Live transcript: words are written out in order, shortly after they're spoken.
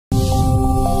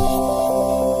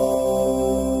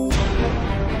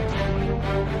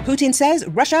Putin says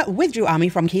Russia withdrew army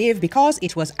from Kiev because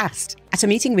it was asked. At a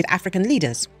meeting with African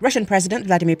leaders, Russian President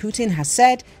Vladimir Putin has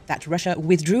said that Russia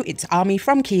withdrew its army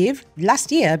from Kiev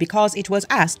last year because it was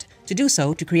asked to do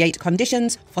so to create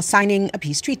conditions for signing a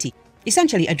peace treaty.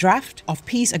 Essentially, a draft of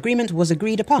peace agreement was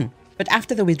agreed upon. But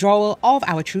after the withdrawal of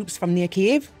our troops from near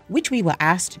Kiev, which we were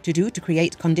asked to do to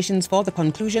create conditions for the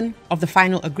conclusion of the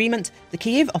final agreement, the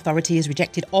Kiev authorities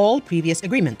rejected all previous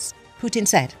agreements, Putin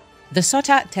said. The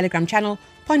Sota Telegram channel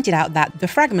pointed out that the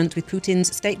fragment with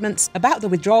Putin's statements about the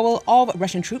withdrawal of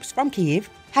Russian troops from Kyiv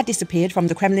had disappeared from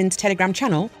the Kremlin's Telegram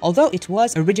channel, although it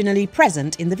was originally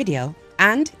present in the video,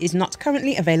 and is not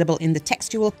currently available in the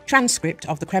textual transcript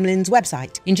of the Kremlin's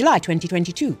website. In July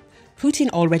 2022, Putin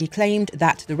already claimed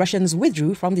that the Russians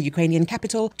withdrew from the Ukrainian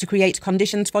capital to create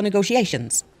conditions for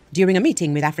negotiations. During a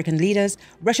meeting with African leaders,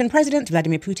 Russian President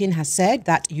Vladimir Putin has said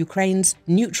that Ukraine's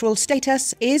neutral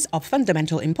status is of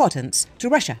fundamental importance to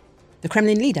Russia. The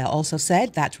Kremlin leader also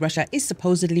said that Russia is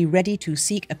supposedly ready to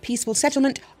seek a peaceful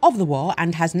settlement of the war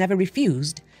and has never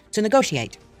refused to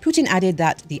negotiate. Putin added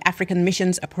that the African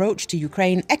mission's approach to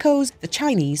Ukraine echoes the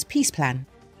Chinese peace plan.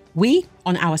 We,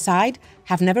 on our side,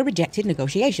 have never rejected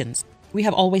negotiations. We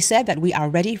have always said that we are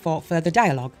ready for further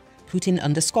dialogue, Putin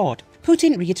underscored.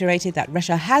 Putin reiterated that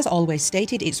Russia has always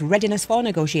stated its readiness for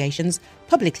negotiations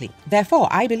publicly. Therefore,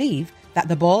 I believe that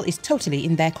the ball is totally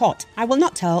in their court. I will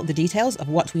not tell the details of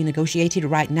what we negotiated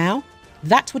right now.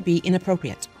 That would be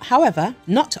inappropriate. However,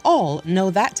 not all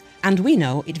know that, and we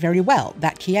know it very well,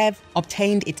 that Kiev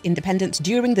obtained its independence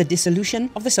during the dissolution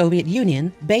of the Soviet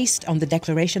Union based on the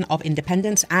Declaration of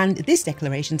Independence, and this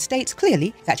declaration states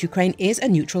clearly that Ukraine is a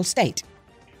neutral state.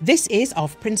 This is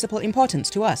of principal importance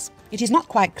to us. It is not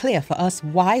quite clear for us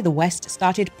why the West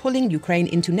started pulling Ukraine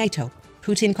into NATO,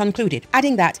 Putin concluded,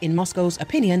 adding that, in Moscow's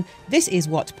opinion, this is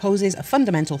what poses a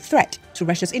fundamental threat to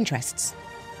Russia's interests.